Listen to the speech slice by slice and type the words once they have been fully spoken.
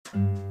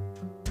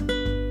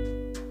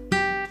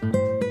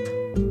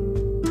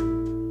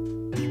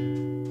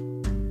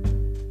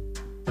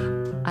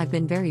I've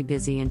been very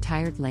busy and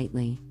tired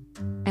lately.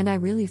 And I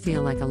really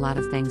feel like a lot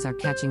of things are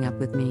catching up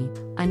with me.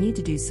 I need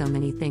to do so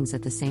many things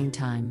at the same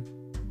time.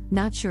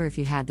 Not sure if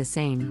you had the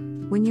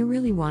same. When you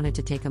really wanted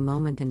to take a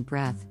moment and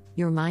breath,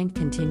 your mind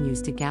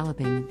continues to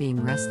galloping,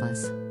 being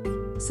restless.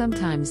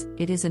 Sometimes,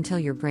 it is until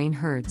your brain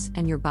hurts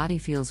and your body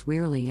feels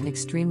wearily and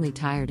extremely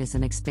tired as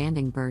an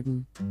expanding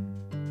burden.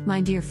 My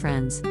dear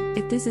friends,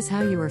 if this is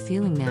how you are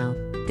feeling now,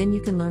 then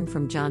you can learn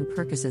from John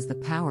Perkis's The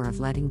Power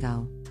of Letting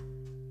Go.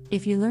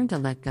 If you learn to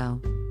let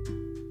go,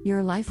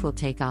 your life will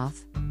take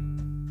off.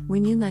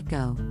 When you let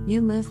go,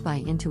 you live by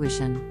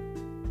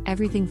intuition.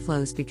 Everything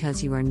flows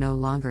because you are no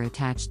longer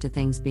attached to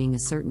things being a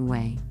certain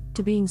way,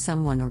 to being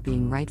someone or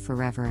being right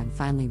forever and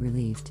finally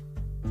relieved.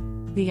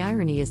 The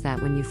irony is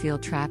that when you feel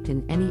trapped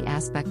in any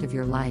aspect of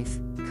your life,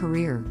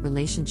 career,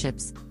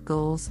 relationships,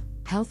 goals,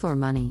 health or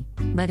money,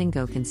 letting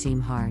go can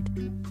seem hard.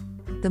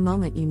 The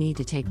moment you need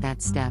to take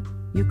that step,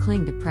 you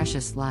cling to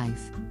precious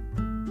life.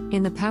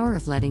 In The Power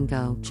of Letting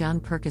Go, John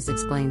Perkis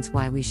explains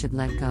why we should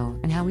let go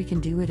and how we can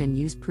do it and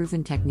use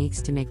proven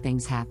techniques to make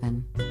things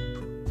happen.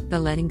 The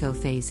letting go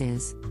phase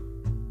is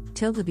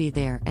to be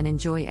there and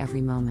enjoy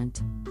every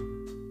moment.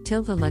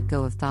 To let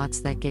go of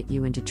thoughts that get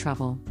you into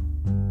trouble.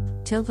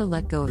 To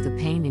let go of the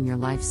pain in your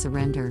life,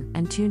 surrender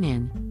and tune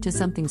in to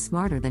something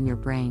smarter than your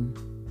brain.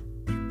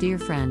 Dear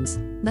friends,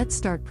 let's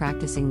start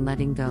practicing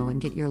letting go and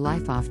get your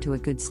life off to a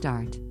good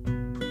start.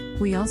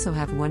 We also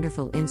have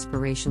wonderful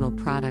inspirational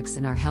products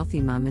in our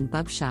Healthy Mom and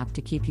Bub shop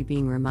to keep you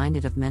being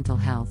reminded of mental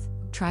health.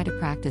 Try to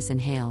practice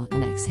inhale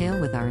and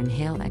exhale with our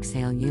Inhale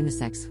Exhale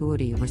Unisex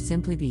hoodie, or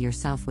simply be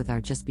yourself with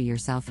our Just Be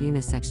Yourself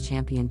Unisex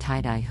Champion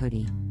tie-dye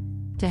hoodie.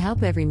 To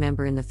help every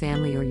member in the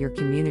family or your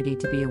community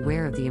to be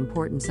aware of the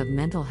importance of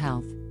mental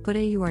health, put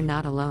a "You Are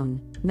Not Alone,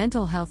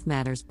 Mental Health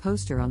Matters"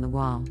 poster on the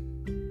wall.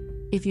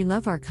 If you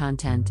love our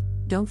content,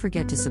 don't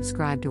forget to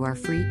subscribe to our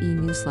free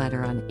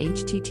e-newsletter on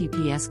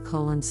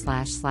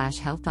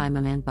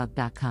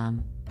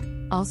https://healthymamandbub.com.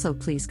 Also,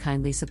 please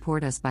kindly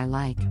support us by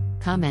like,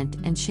 comment,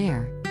 and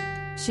share.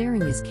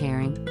 Sharing is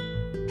caring.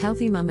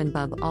 Healthy Mom and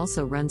Bub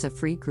also runs a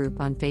free group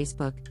on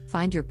Facebook.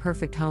 Find your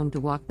perfect home to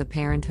walk the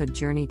parenthood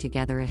journey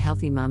together at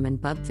Healthy Mom and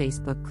Bub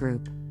Facebook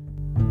group.